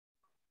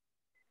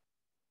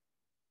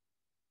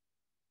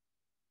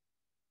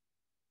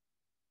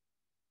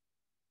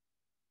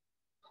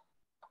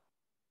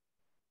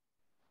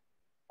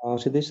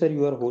Siddesh sir,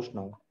 you are host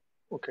now.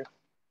 Okay.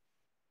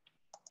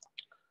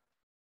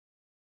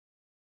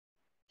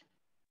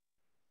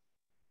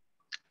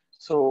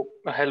 So,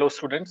 hello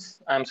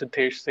students, I'm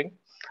Siddesh Singh,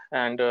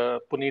 and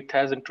Puneet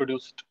has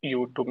introduced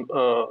you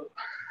to,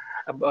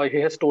 he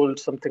has told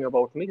something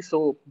about me.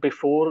 So,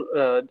 before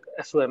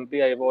SOMP,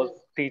 I was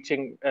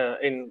teaching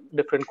in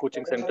different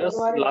coaching centers.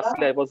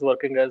 Lastly, I was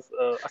working as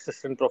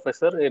assistant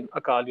professor in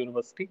Akal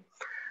University.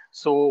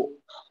 So,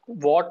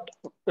 what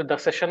the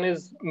session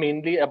is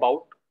mainly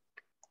about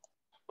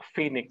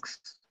Phoenix.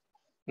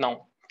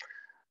 Now,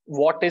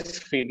 what is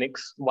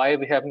Phoenix, why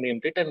we have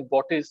named it, and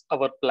what is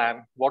our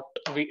plan, what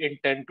we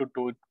intend to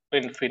do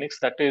in Phoenix.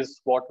 That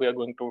is what we are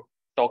going to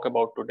talk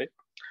about today.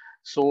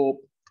 So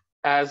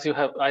as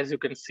you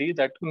can see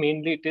that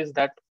mainly it is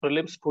that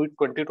prelims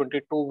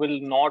 2022 will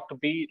not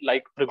be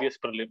like previous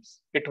prelims.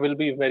 It will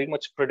be very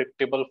much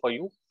predictable for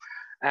you.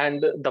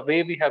 And the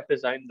way we have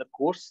designed the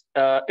course,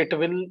 it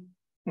will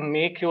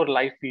make your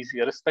life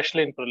easier,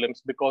 especially in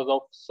prelims, because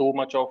of so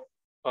much of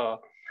uh,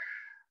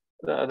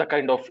 the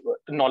kind of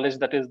knowledge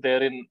that is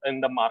there in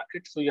the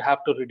market, so you have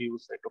to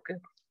reduce it. Okay,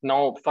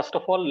 now first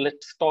of all,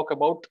 let's talk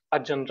about a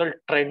general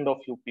trend of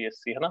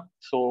UPSC, है ना?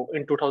 So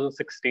in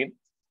 2016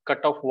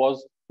 cutoff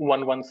was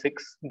 116,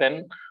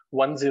 then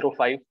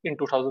 105 in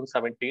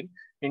 2017.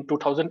 In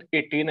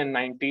 2018 and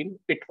 19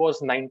 it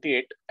was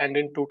 98, and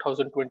in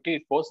 2020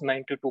 it was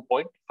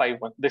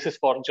 92.51. This is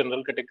for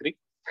general category.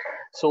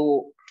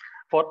 So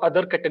for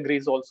other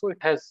categories also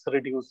it has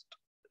reduced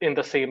in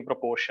the same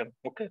proportion.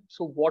 Okay,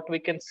 so what we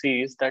can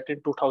see is that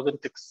in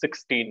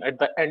 2016, at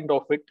the end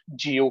of it,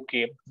 geo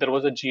came. There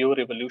was a geo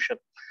revolution,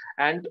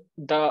 and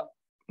the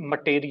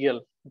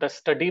material, the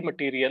study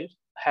material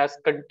has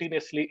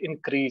continuously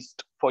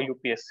increased for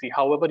UPSC.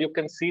 However, you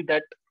can see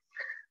that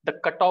the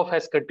cutoff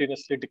has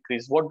continuously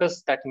decreased. What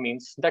does that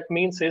means? That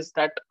means is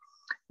that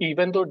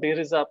even though there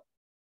is a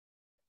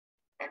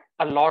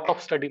lot of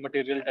study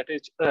material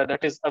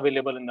that is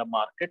available in the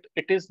market,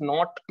 it is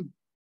not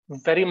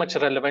very much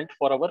relevant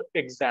for our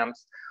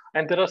exams.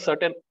 And there are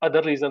certain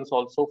other reasons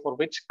also for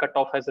which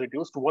cutoff has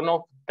reduced. One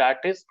of that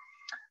is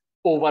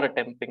over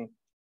attempting.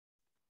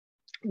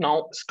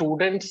 Now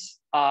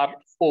students are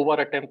over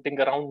attempting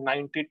around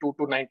 92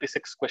 to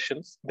 96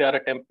 questions they are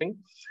attempting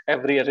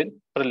every year in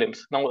prelims.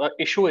 Now the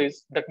issue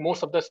is that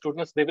most of the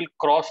students, they will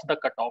cross the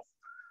cutoff.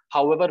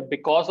 However,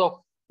 because of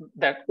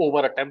that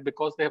over attempt,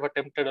 because they have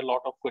attempted a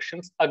lot of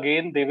questions,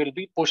 again they will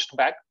be pushed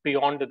back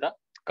beyond the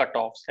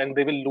cutoffs, and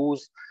they will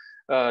lose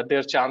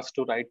their chance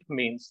to write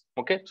mains.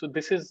 Okay, so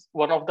this is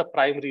one of the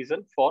prime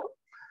reason for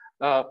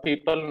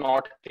people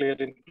not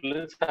clearing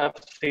prelims. I have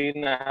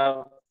seen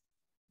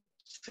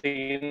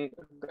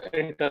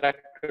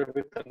interacted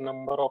with a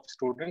number of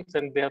students,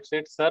 and they have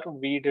said, sir,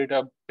 we did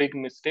a big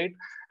mistake.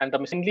 And the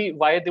mainly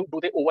why do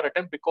they over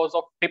attempt? Because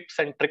of tips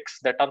and tricks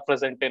that are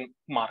present in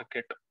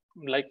market.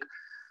 Like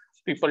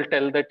people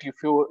tell that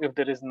if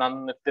there is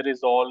none, if there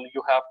is all,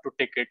 you have to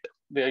take it.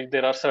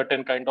 There are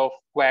certain kind of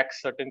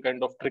quacks, certain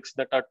kind of tricks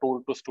that are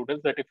told to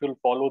students, that if you'll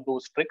follow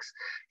those tricks,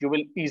 you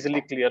will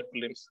easily clear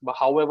prelims. But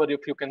however,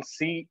 if you can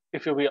see,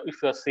 if you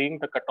are seeing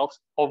the cutoffs,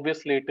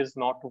 obviously it is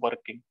not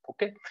working.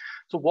 Okay,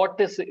 so what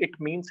this it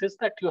means is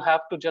that you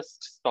have to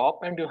just stop,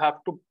 and you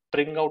have to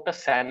bring out a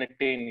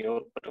sanity in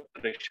your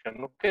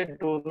preparation. Okay,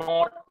 do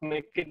not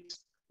make it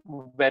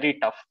very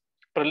tough.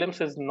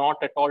 Prelims is not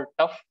at all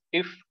tough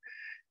if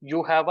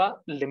you have a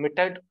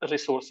limited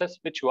resources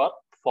which you are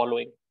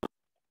following.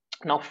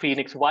 Now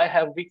Phoenix, why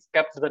have we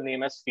kept the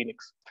name as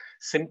Phoenix?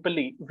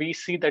 Simply, we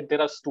see that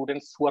there are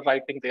students who are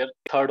writing their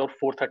third or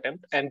fourth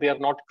attempt and they are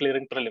not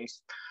clearing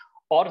prelims.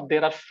 Or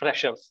there are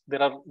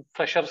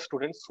fresher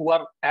students who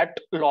are at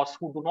loss,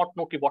 who do not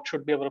know ki what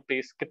should be our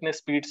pace, kitne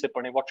speed se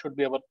padhe, what should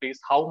be our pace,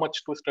 how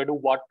much to study,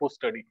 what to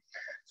study.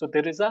 So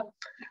there is a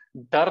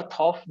dearth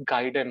of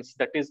guidance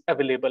that is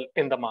available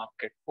in the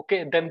market.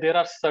 Okay, then there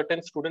are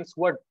certain students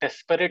who are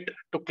desperate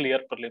to clear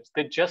prelims.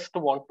 They just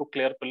want to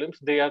clear prelims.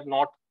 They are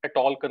not at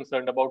all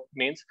concerned about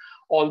mains,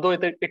 although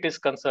it is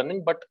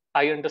concerning, but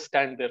I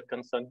understand their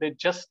concern. They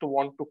just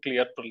want to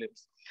clear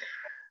prelims.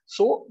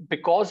 So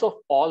because of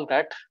all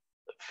that,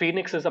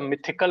 Phoenix is a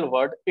mythical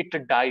word.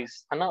 It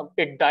dies,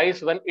 it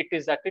dies when it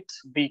is at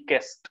its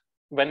weakest.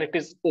 When it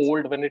is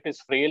old, when it is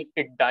frail,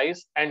 it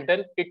dies, and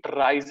then it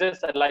rises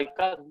like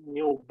a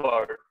new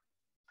bird,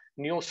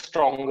 new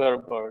stronger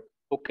bird.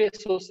 Okay,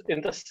 so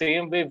in the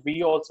same way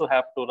we also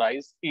have to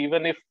rise,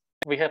 even if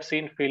we have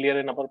seen failure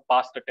in our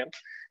past attempts.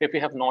 If we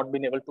have not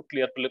been able to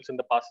clear prelims in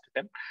the past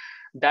attempt,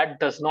 that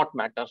does not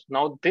matter.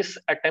 Now this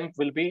attempt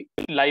will be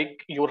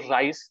like your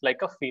rise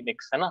like a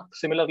phoenix, है ना?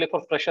 Similarly,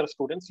 for fresher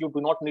students, you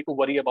do not need to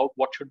worry about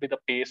what should be the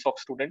pace of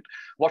student,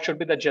 what should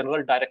be the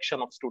general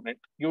direction of student.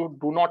 You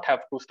do not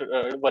have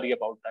to worry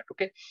about that.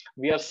 Okay,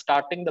 we are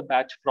starting the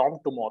batch from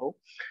tomorrow,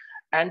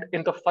 And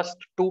in the first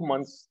 2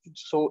 months,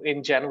 so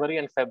in January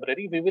and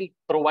February, we will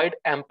provide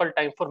ample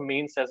time for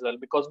mains as well,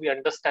 because we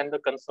understand the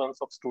concerns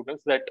of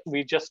students that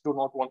we just do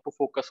not want to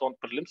focus on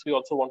prelims, we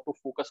also want to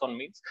focus on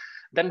mains.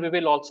 Then we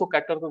will also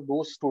cater to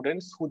those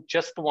students who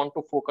just want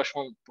to focus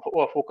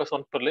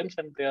on prelims,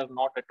 and they are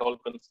not at all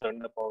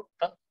concerned about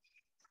the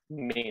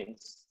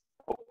mains.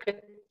 Okay,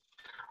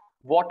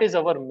 what is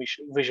our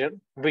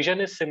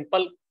vision is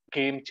simple,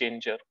 game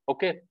changer.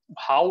 Okay,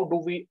 how do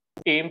we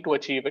aim to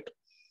achieve it?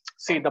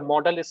 See, the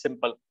model is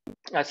simple.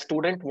 A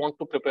student want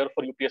to prepare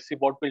for UPSC,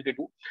 what will they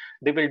do?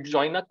 They will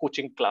join a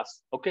coaching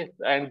class, okay,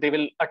 and they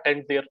will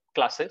attend their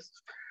classes.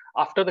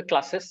 After the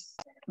classes,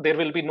 there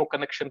will be no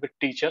connection with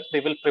teacher. They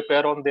will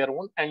prepare on their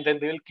own, and then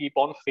they will keep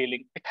on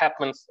failing. It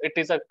happens. It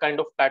is a kind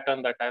of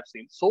pattern that I've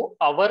seen. So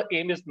our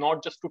aim is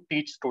not just to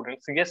teach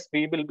students. Yes,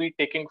 we will be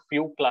taking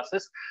few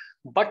classes,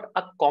 but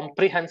a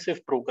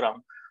comprehensive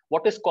program.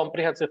 What is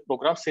comprehensive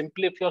program?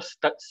 Simply, if you're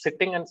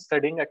sitting and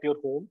studying at your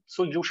home,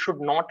 so you should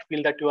not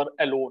feel that you are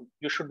alone.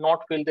 You should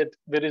not feel that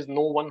there is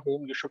no one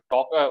whom you should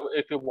talk.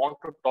 If you want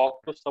to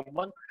talk to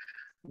someone,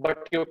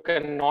 but you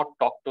cannot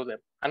talk to them.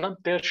 And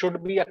there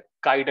should be a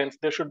guidance.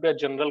 There should be a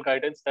general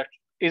guidance that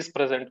is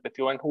present with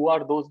you. And who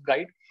are those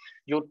guide?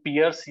 Your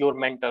peers, your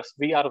mentors.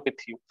 We are with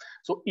you.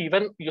 So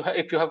even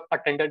if you have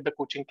attended the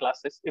coaching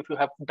classes, if you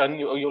have done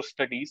your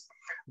studies,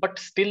 but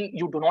still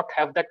you do not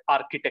have that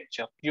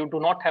architecture, you do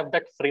not have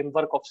that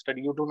framework of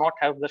study, you do not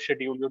have the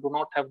schedule, you do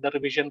not have the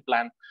revision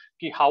plan,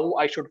 how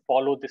I should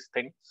follow this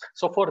thing.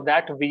 So for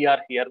that, we are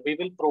here. We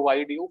will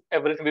provide you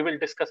everything.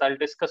 I'll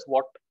discuss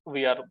what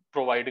we are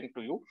providing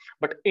to you.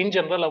 But in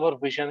general, our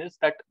vision is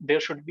that there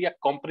should be a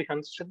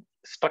comprehensive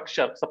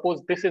structure.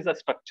 Suppose this is a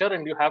structure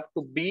and you have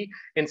to be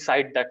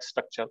inside that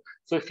structure.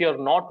 So if you're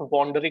not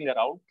wandering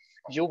around,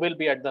 you will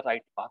be at the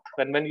right path.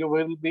 When you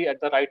will be at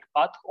the right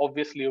path,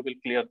 obviously you will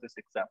clear this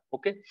exam.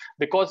 Okay,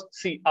 because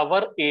see,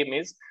 our aim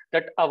is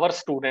that our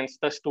students,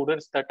 the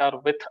students that are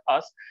with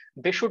us,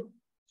 they should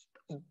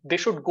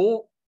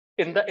go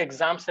in the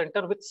exam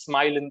center with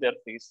smile in their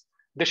face.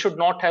 They should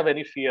not have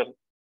any fear.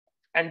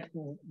 And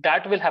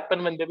that will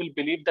happen when they will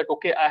believe that,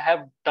 okay, I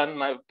have done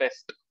my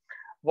best.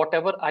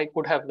 Whatever I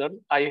could have done,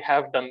 I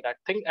have done that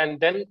thing. And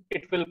then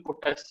it will put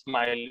a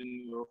smile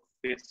in your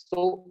face.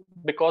 So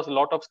because a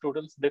lot of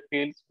students, they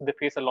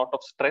face a lot of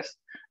stress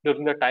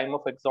during the time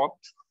of exams.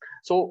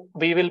 So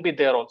we will be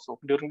there also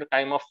during the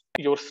time of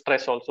your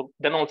stress also.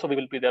 Then also we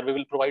will be there. We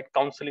will provide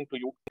counseling to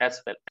you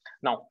as well.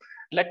 Now,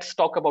 let's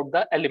talk about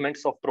the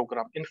elements of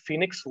program. In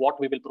Phoenix, what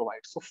we will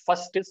provide. So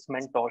first is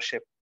mentorship.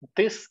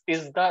 This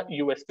is the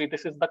USP.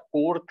 This is the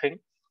core thing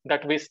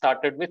that we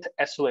started with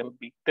SOMP.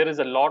 There is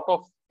a lot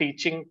of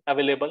teaching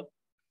available.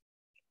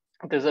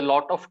 There's a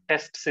lot of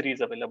test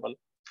series available.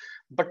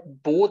 But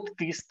both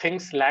these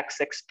things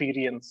lacks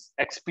experience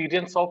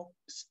of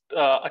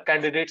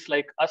candidates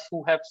like us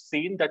who have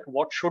seen that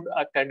what should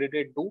a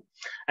candidate do,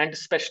 and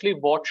especially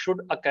what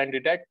should a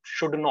candidate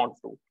should not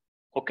do.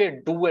 Okay,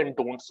 do and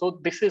don't. So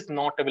this is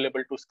not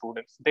available to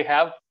students. They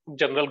have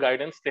general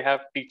guidance, they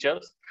have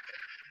teachers,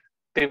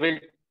 they will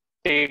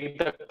take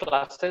the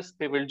classes,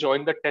 they will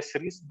join the test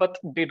series, but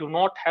they do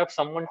not have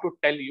someone to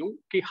tell you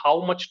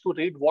how much to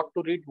read, what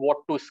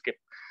to skip.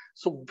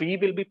 So we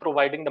will be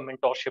providing the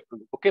mentorship to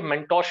you. Okay,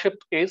 mentorship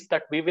is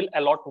that we will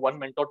allot one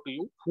mentor to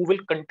you who will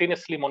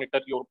continuously monitor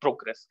your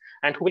progress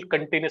and who will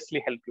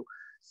continuously help you.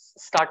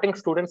 Starting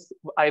students,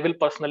 I will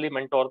personally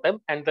mentor them,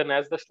 and then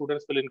as the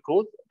students will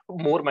increase,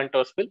 more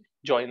mentors will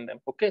join them.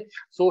 Okay,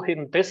 so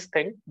in this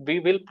thing,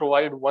 we will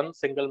provide one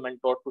single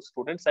mentor to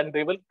students, and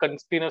they will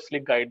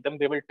continuously guide them.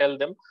 They will tell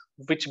them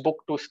which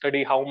book to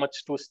study, how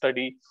much to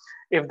study.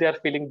 If they are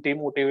feeling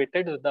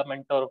demotivated, the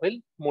mentor will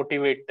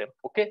motivate them.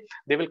 Okay,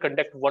 they will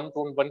conduct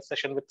one-to-one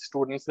session with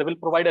students. They will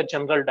provide a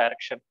general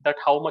direction that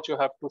how much you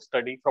have to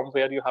study, from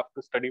where you have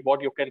to study,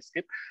 what you can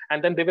skip,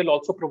 and then they will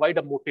also provide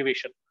a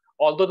motivation.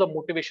 Although the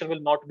motivation will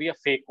not be a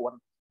fake one.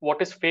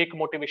 What is fake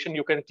motivation?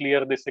 You can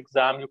clear this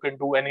exam, you can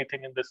do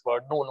anything in this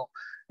world. No,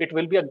 it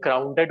will be a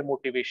grounded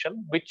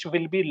motivation, which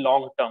will be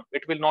long term.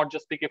 It will not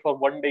just be for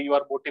one day you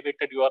are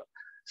motivated, you are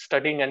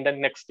studying, and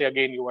then next day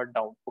again you are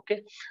down.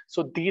 Okay,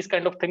 so these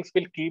kind of things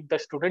will keep the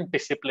student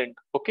disciplined.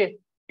 Okay,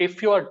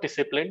 if you are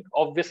disciplined,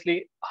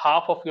 obviously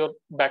half of your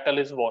battle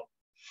is won,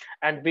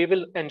 and we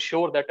will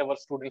ensure that our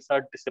students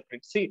are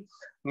disciplined. See,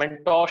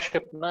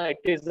 mentorship, it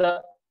is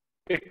a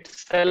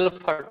itself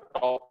a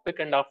topic,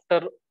 and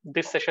after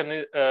this session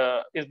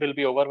will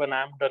be over, when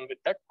I am done with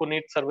that,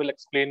 Puneet sir will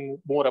explain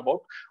more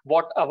about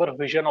what our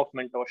vision of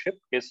mentorship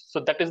is. So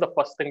that is the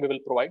first thing we will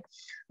provide.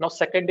 Now,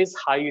 second is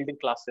high yielding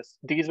classes.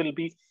 These will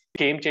be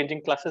game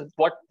changing classes.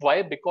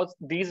 Why? Because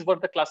these were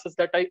the classes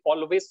that I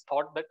always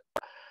thought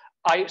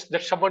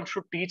that someone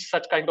should teach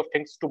such kind of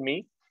things to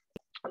me,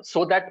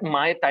 so that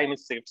my time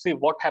is saved. See,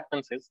 what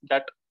happens is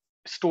that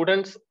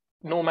students,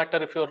 no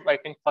matter if you're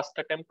writing first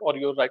attempt or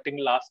you're writing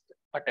last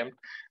attempt,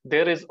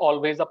 there is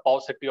always a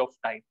paucity of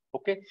time.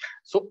 Okay,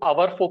 so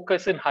our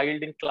focus in high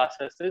yielding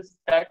classes is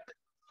that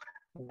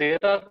there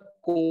are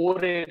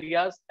core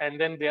areas and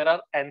then there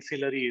are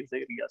ancillary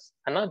areas.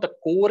 And the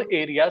core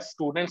areas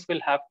students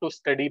will have to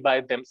study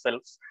by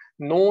themselves.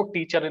 No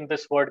teacher in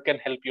this world can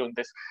help you in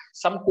this.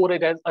 Some core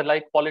areas are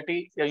like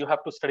polity, you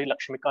have to study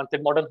Lakshmikant.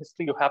 In modern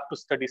history, you have to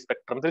study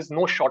spectrum. There is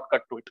no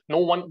shortcut to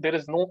it. There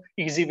is no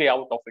easy way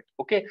out of it.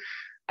 Okay.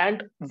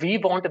 And we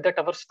want that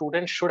our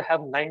students should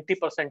have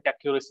 90%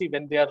 accuracy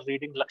when they are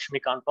reading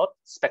Lakshmikant or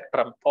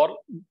Spectrum or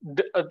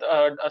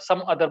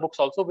some other books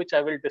also, which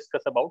I will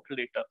discuss about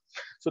later.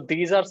 So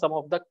these are some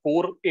of the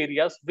core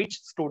areas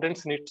which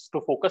students needs to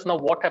focus. Now,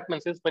 what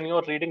happens is when you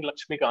are reading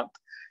Lakshmikant,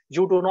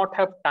 you do not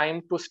have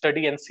time to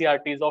study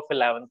NCRTs of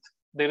 11th.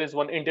 There is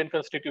one Indian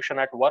constitution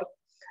at work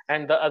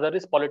and the other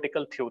is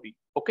political theory.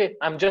 Okay,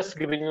 I'm just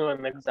giving you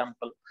an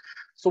example.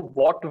 So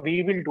what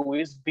we will do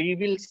is we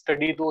will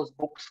study those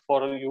books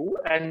for you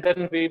and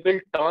then we will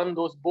turn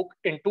those books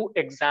into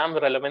exam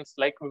relevance.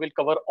 Like we will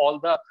cover all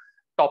the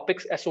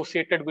topics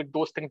associated with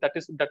those things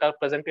that are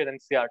present in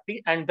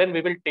NCRT, and then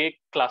we will take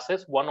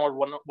classes, one or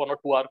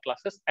 2 hour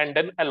classes, and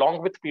then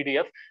along with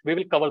PDF we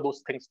will cover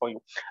those things for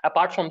you.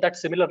 Apart from that,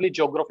 similarly,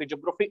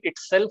 geography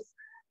itself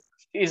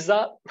is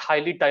a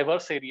highly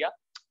diverse area.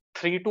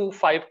 3 to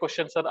 5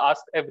 questions are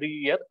asked every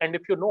year, and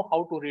if you know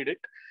how to read it,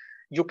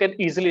 you can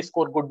easily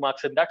score good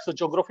marks in that. So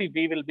geography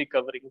we will be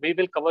covering. We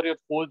will cover your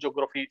whole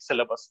geography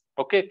syllabus.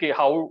 Okay,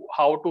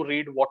 how to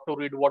read, what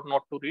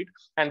not to read,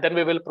 and then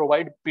we will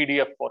provide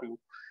PDF for you.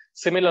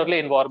 Similarly,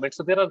 environment.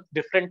 So there are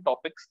different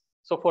topics.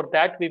 So for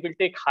that, we will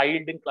take high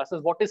yielding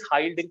classes. What is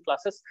high yielding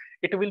classes?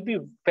 It will be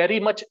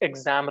very much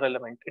exam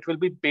relevant. It will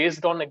be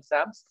based on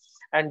exams.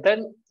 And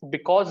then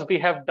because we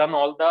have done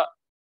all the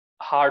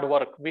hard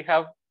work, we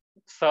have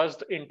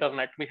searched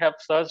internet, we have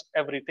searched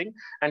everything,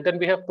 and then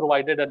we have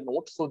provided a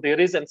note. So there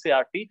is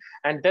NCRT,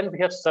 and then we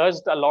have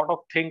searched a lot of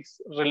things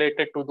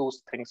related to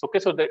those things. Okay,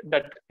 so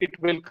that it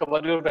will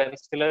cover your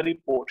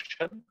ancillary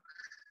portion,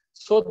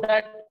 so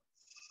that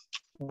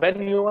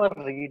when you are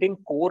reading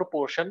core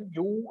portion,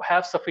 you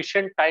have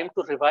sufficient time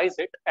to revise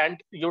it,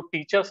 and your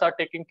teachers are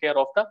taking care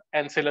of the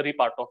ancillary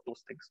part of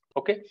those things.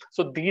 Okay,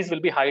 so these will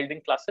be high yielding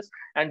classes,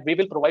 and we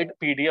will provide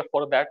PDF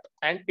for that,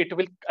 and it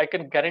will, I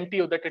can guarantee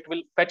you that it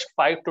will fetch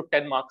 5 to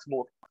 10 marks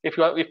more if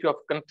you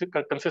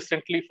have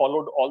consistently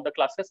followed all the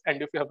classes,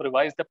 and if you have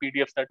revised the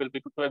PDFs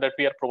that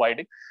we are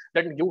providing,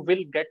 then you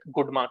will get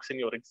good marks in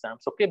your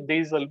exams. Okay,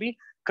 these will be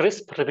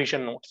crisp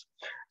revision notes.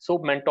 So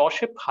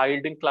mentorship, high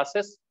yielding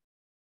classes.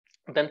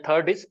 Then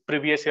third is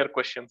previous year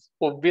questions.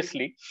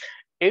 Obviously,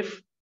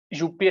 if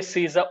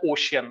UPSC is an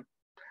ocean,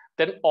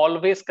 then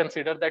always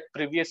consider that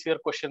previous year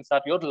questions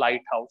are your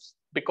lighthouse,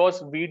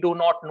 because we do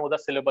not know the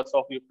syllabus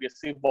of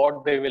UPSC,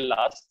 what they will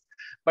ask,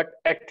 but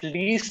at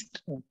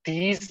least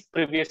these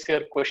previous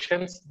year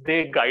questions,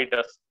 they guide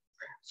us.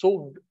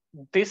 So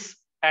this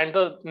and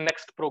the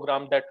next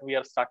program that we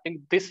are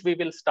starting, this we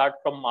will start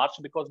from March,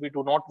 because we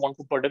do not want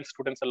to burden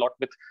students a lot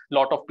with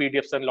lot of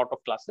PDFs and lot of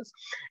classes.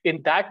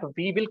 In that,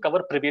 we will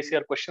cover previous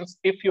year questions.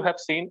 If you have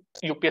seen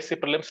UPSC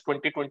prelims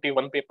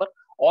 2021 paper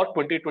or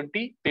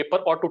 2020 paper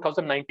or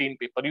 2019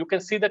 paper, you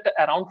can see that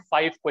around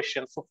 5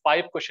 questions. So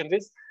 5 questions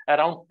is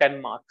around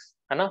 10 marks.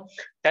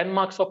 10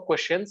 marks of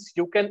questions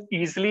you can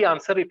easily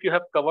answer if you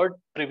have covered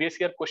previous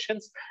year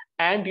questions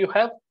and you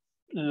have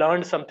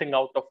learned something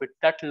out of it.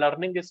 That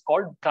learning is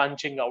called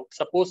branching out.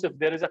 Suppose if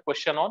there is a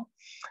question on,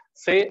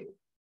 say,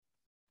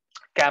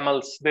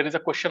 camels, there is a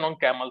question on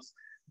camels,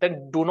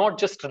 then do not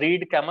just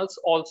read camels,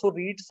 also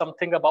read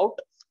something about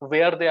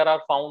where they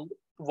are found,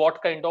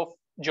 what kind of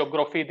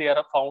geography they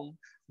are found,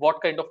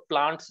 what kind of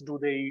plants do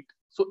they eat.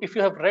 So if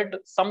you have read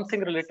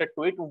something related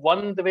to it,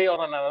 one way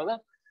or another,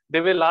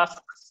 they will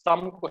ask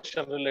some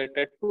question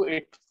related to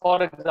it.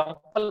 For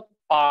example,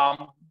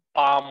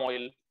 palm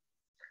oil.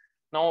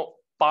 Now,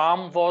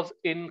 palm was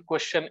in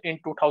question in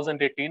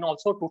 2018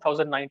 also,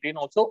 2019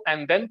 also,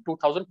 and then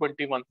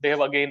 2021 they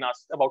have again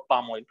asked about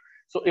palm oil.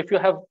 So if you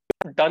have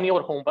done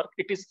your homework,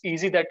 it is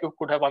easy that you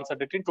could have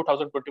answered it in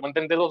 2021.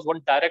 Then there was one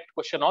direct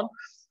question on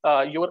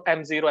your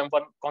M0,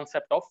 M1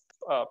 concept of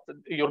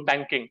your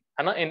banking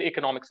in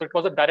economics. So it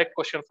was a direct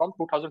question from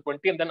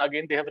 2020, and then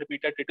again they have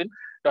repeated it in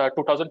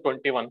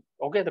 2021.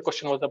 Okay, the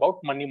question was about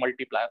money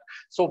multiplier.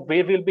 So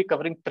we will be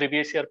covering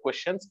previous year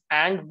questions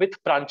and with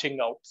branching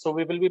out. So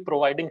we will be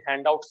providing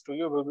handouts to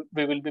you.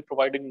 We will be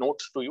providing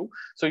notes to you.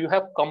 So you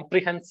have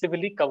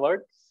comprehensively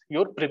covered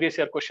your previous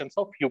year questions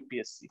of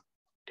UPSC.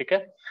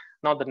 Okay.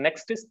 Now the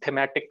next is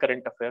thematic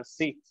current affairs.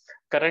 See,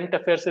 current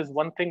affairs is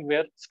one thing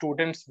where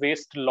students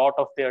waste a lot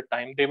of their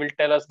time. They will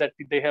tell us that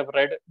they have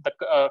read the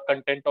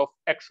content of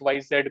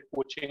XYZ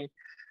coaching.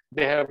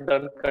 They have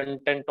done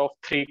content of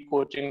 3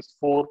 coachings,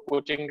 4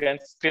 coaching, and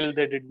still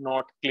they did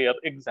not clear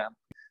exam.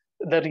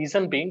 The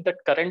reason being that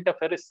current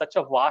affair is such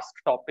a vast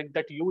topic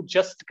that you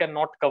just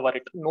cannot cover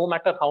it. No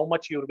matter how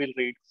much you will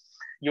read,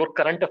 your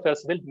current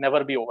affairs will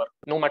never be over,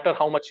 no matter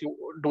how much you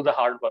do the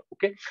hard work.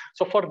 Okay,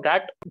 so for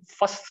that,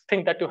 first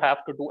thing that you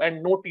have to do,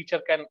 and no teacher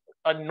can,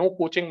 no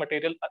coaching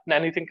material,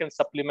 anything can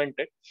supplement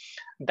it,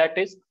 that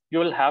is, you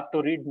will have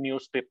to read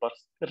newspapers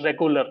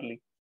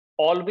regularly.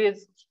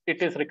 always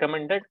it is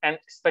recommended, and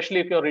especially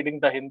if you're reading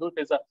the Hindu,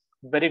 it is a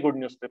very good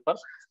newspaper.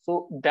 So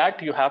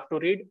that you have to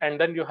read, and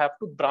then you have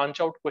to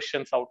branch out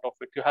questions out of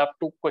it. You have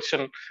to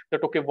question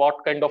that, okay,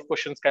 what kind of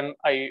questions can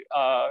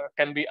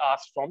can be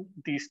asked from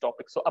these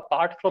topics. So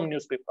apart from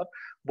newspaper,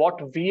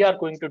 what we are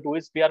going to do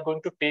is we are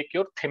going to take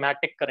your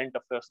thematic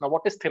current affairs. Now,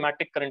 what is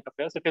thematic current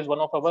affairs? It is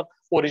one of our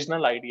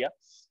original idea.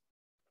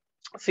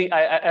 See,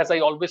 as I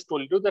always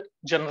told you, that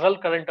general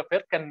current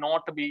affair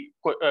cannot be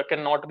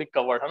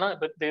covered, huh?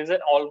 But there is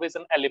always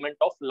an element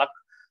of luck.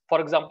 For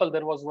example,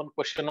 there was one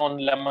question on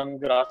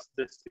lemongrass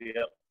this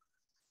year.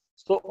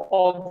 So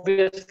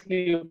obviously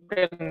you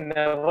can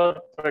never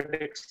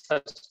predict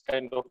such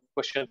kind of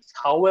questions.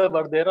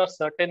 However, there are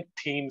certain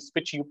themes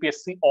which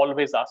UPSC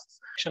always asks.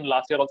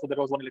 Last year also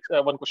there was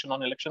one question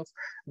on elections.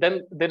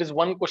 Then there is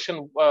one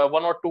question,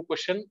 one or two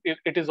question.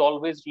 It is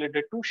always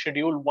related to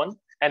Schedule 1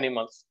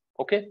 animals.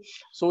 Okay,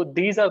 so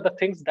these are the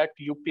things that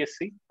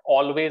UPSC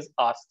always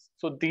asks.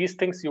 So these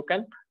things you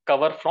can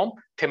cover from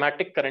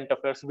thematic current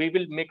affairs. We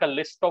will make a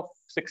list of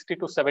 60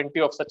 to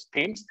 70 of such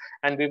themes,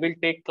 and we will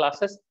take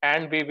classes,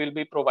 and we will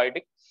be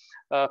providing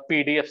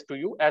PDFs to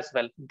you as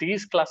well.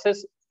 These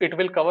classes, it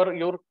will cover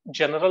your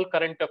general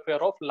current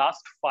affair of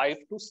last 5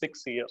 to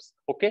 6 years.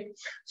 Okay,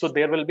 so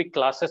there will be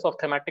classes of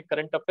thematic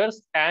current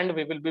affairs, and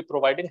we will be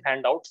providing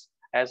handouts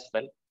as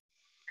well.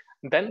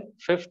 Then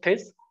fifth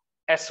is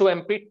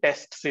SOMP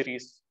test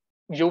series.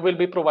 You will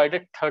be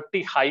provided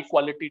 30 high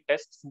quality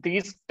tests.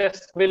 These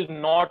tests will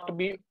not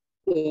be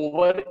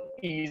over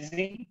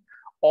easy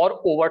or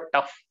over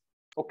tough.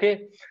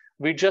 Okay,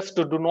 we just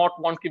do not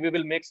want, we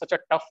will make such a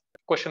tough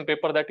question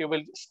paper that you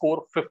will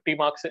score 50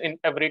 marks in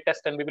every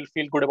test, and we will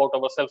feel good about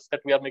ourselves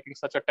that we are making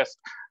such a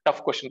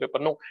tough question paper.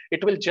 No,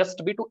 it will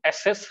just be to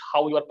assess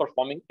how you are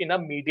performing in a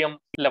medium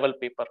level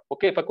paper.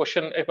 Okay, if a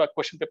question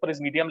paper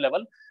is medium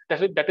level,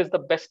 that is the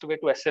best way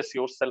to assess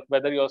yourself,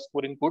 whether you are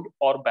scoring good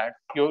or bad.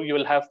 You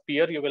will have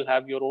peer, you will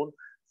have your own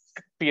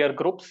peer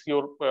groups,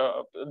 your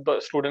the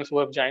students who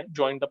have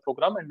joined the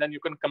program, and then you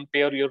can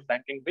compare your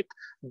ranking with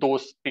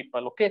those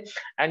people. Okay,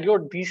 and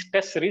these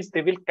test series,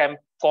 they will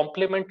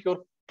complement your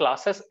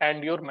classes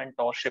and your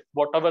mentorship,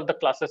 whatever the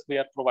classes we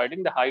are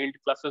providing, the high yield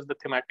classes, the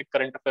thematic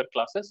current affair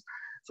classes.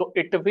 So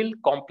it will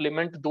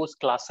complement those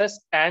classes,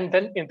 and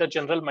then in the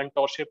general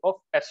mentorship of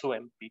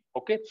SOMP.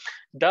 Okay,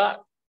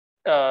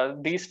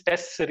 these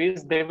test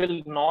series, they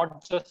will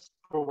not just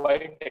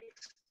provide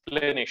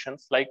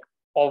explanations. Like,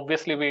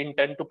 obviously we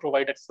intend to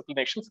provide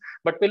explanations,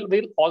 but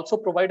we'll also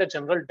provide a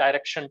general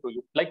direction to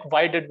you, like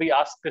why did we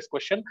ask this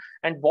question,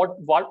 and what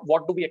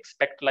do we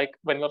expect, like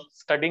when you're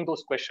studying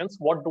those questions,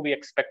 what do we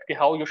expect,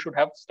 how you should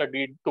have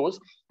studied those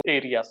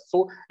areas.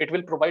 So it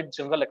will provide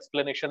general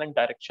explanation and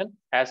direction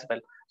as well.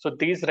 So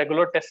these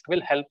regular tests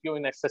will help you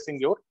in assessing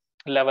your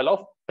level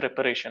of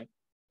preparation.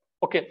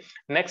 Okay,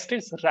 next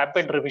is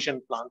rapid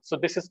revision plan. So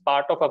this is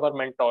part of our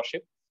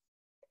mentorship.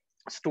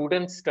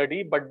 Students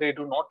study, but they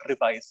do not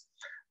revise.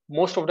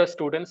 Most of the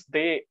students,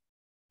 they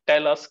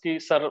tell us,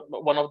 sir,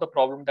 one of the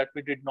problems that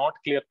we did not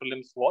clear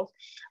prelims was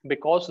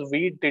because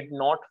we did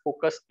not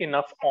focus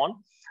enough on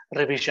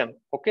revision.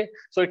 Okay,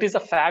 so it is a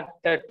fact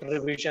that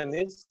revision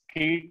is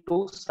key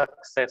to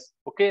success.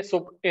 Okay,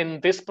 so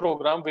in this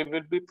program, we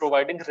will be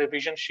providing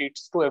revision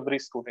sheets to every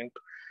student.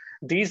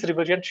 These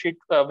revision sheet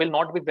will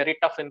not be very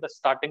tough in the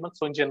starting month.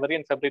 So in January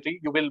and February,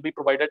 you will be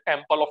provided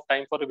ample of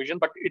time for revision,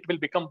 but it will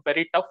become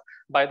very tough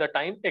by the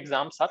time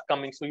exams are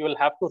coming. So you will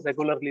have to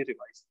regularly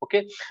revise.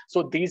 Okay,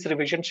 so these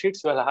revision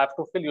sheets you will have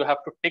to fill. You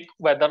have to tick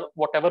whether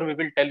whatever we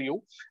will tell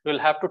you, you will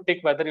have to tick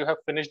whether you have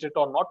finished it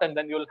or not, and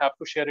then you will have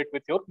to share it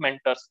with your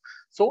mentors.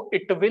 So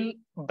it will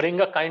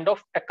bring a kind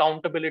of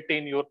accountability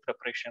in your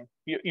preparation.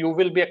 You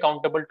will be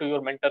accountable to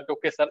your mentor.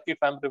 Okay, sir, if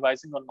I'm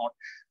revising or not.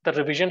 The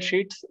revision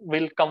sheets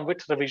will come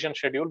with revision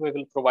schedule. We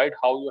will provide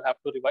how you have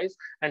to revise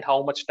and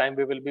how much time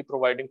we will be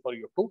providing for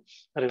you to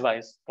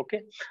revise.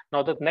 Okay,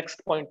 now the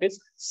next point is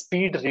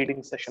speed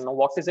reading session. Now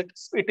what is it?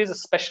 It is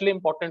especially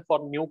important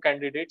for new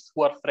candidates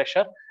who are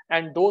fresher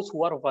and those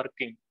who are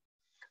working.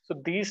 So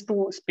these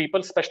two people,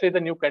 especially the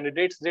new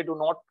candidates, they do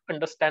not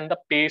understand the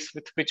pace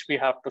with which we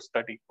have to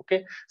study.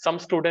 Okay, some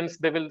students,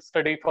 they will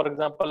study, for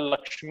example,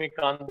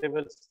 Lakshmikant, they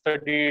will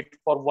study it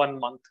for 1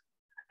 month,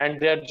 and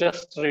they are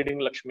just reading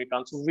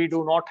Lakshmikant. So we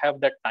do not have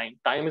that time.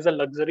 Time is a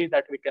luxury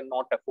that we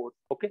cannot afford.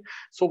 Okay,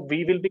 so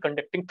we will be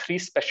conducting 3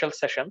 special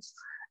sessions,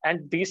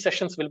 and these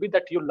sessions will be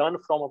that you learn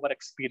from our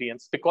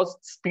experience, because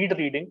speed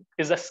reading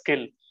is a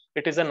skill.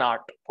 It is an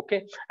art.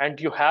 Okay, and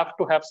you have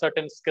to have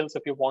certain skills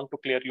if you want to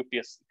clear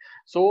UPSC.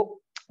 So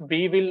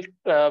we will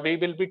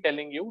be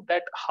telling you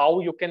that how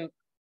you can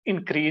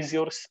increase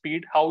your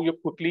speed, how you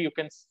quickly you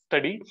can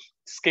study,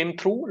 skim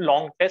through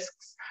long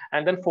texts,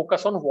 and then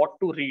focus on what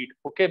to read.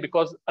 Okay,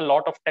 because a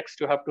lot of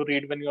text you have to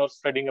read when you are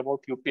studying about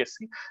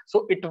UPSC.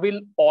 So it will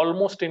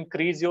almost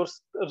increase your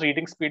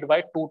reading speed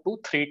by 2 to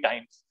 3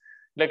 times.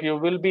 Like you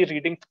will be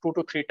reading 2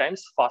 to 3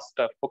 times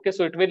faster. Okay,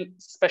 so it will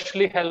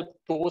especially help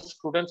those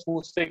students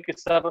who say कि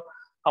sir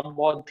हम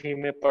बहुत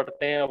धीमे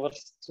पढ़ते हैं, our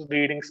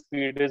reading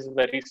speed is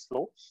very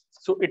slow.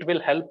 So it will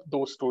help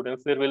those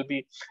students. There will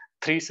be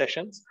 3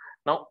 sessions.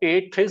 Now,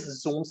 eighth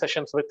is Zoom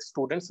sessions with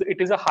students. It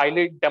is a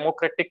highly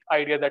democratic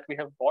idea that we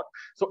have bought.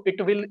 So it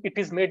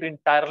is made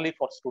entirely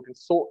for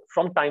students. So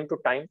from time to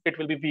time, it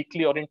will be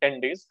weekly or in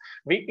 10 days.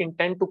 We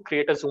intend to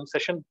create a Zoom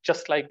session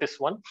just like this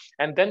one.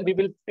 And then we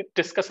will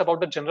discuss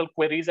about the general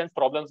queries and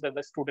problems that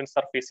the students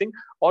are facing,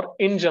 or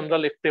in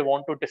general, if they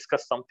want to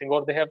discuss something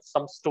or they have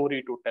some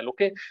story to tell.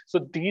 Okay.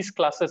 So these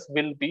classes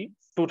will be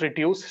to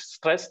reduce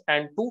stress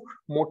and to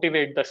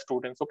motivate the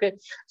students. Okay.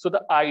 So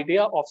the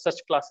idea of such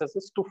classes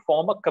is to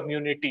form a community.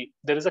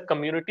 There is a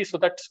community so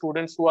that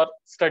students who are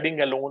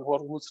studying alone,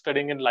 who are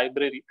studying in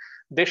library,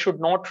 they should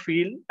not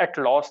feel at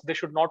loss. They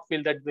should not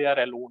feel that they are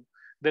alone.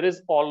 There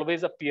is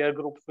always a peer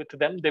group with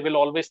them. They will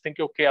always think,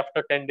 okay,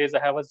 after 10 days, I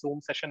have a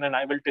Zoom session and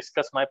I will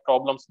discuss my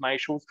problems, my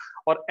issues,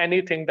 or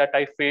anything that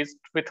I faced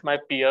with my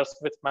peers,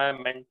 with my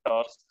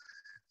mentors.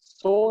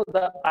 So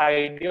the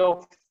idea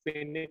of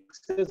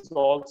Phoenix is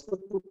also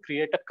to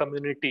create a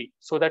community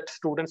so that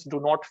students do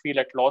not feel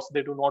at loss,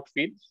 they do not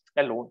feel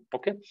alone.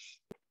 Okay.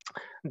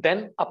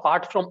 Then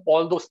apart from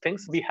all those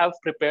things, we have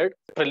prepared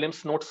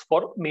prelims notes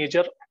for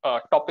major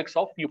topics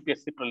of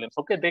UPSC prelims.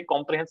 Okay, they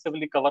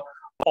comprehensively cover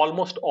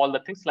almost all the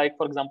things, like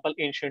for example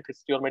ancient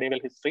history or medieval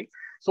history.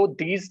 So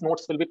these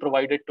notes will be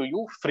provided to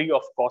you free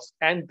of cost,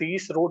 and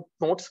these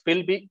notes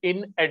will be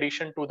in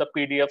addition to the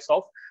PDFs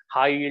of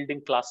high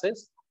yielding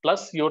classes,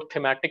 plus your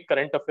thematic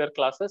current affair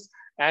classes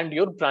and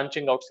your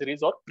branching out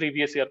series or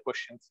previous year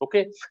questions.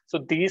 Okay, so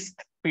these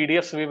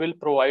PDFs we will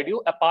provide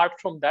you. Apart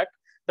from that,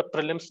 the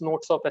prelims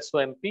notes of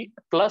SOMP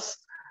plus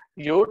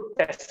your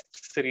test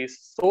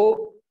series.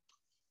 So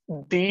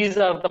these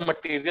are the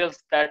materials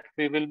that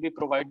we will be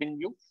providing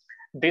you.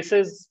 This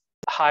is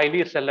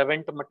highly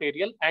relevant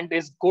material and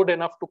is good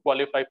enough to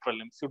qualify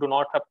prelims. You do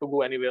not have to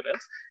go anywhere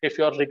else if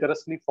you are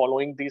rigorously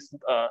following these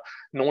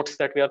notes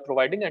that we are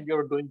providing and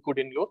you're doing good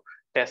in your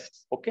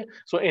tests. Okay,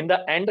 so in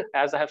the end,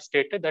 as I have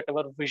stated, that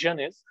our vision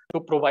is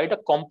to provide a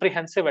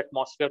comprehensive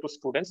atmosphere to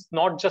students,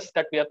 not just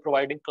that we are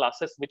providing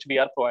classes which we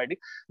are providing,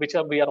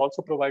 we are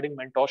also providing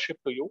mentorship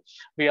to you.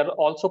 We are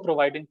also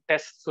providing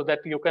tests so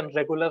that you can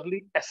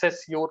regularly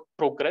assess your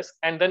progress.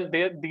 And then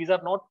these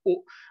are not,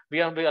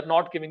 we are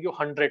not giving you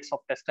hundreds of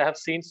tests. I have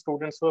seen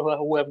students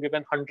who have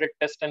given 100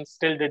 tests and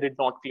still they did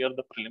not clear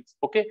the prelims.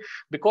 Okay,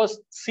 because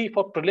see,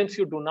 for prelims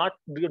you do not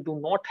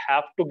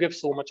have to give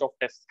so much of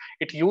tests.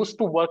 It used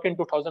to work in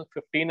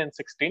 2015 and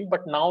 16,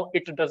 but now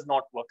it does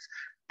not work.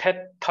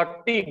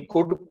 30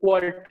 good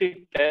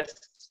quality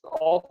tests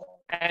of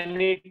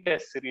any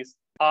test series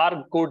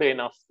are good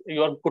enough.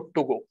 You are good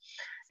to go.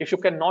 If you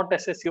cannot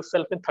assess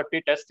yourself in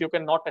 30 tests, you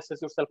cannot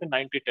assess yourself in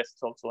 90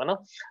 tests also. Right?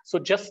 So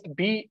just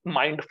be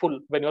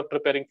mindful when you're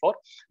preparing for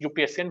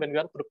UPSC and when you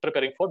are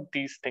preparing for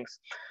these things.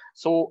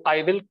 So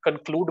I will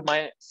conclude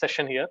my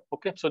session here.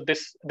 Okay, so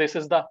this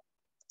is the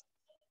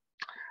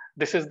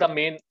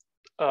main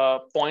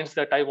points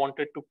that I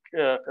wanted to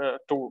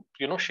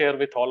share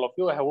with all of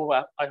you. I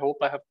hope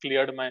I have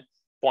cleared my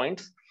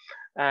points,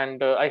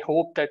 and I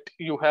hope that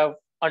you have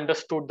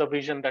understood the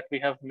vision that we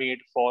have made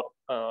for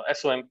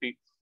SOMP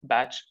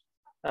batch,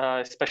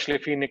 especially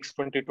Phoenix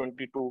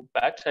 2022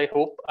 batch. I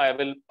hope. I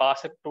will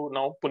pass it to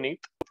now Puneet,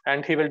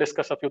 and he will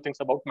discuss a few things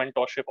about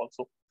mentorship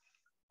also.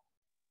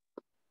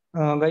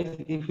 Guys,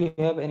 if you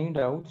have any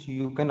doubts,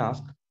 you can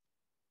ask.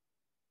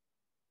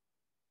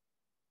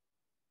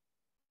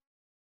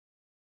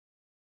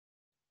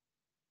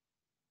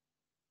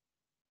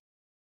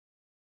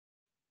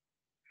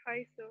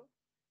 Hi, sir.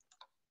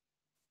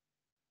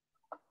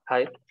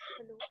 Hi.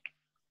 Hello.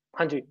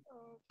 Hanji.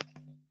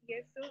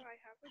 Yes, sir, I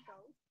have a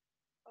doubt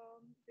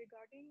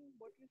regarding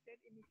what you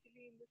said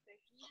initially in the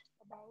session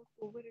about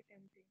over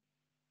attempting.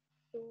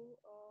 So,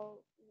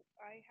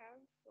 I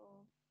have,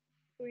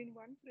 so in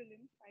one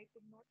prelims, I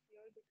could not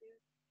clear because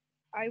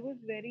I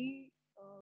was very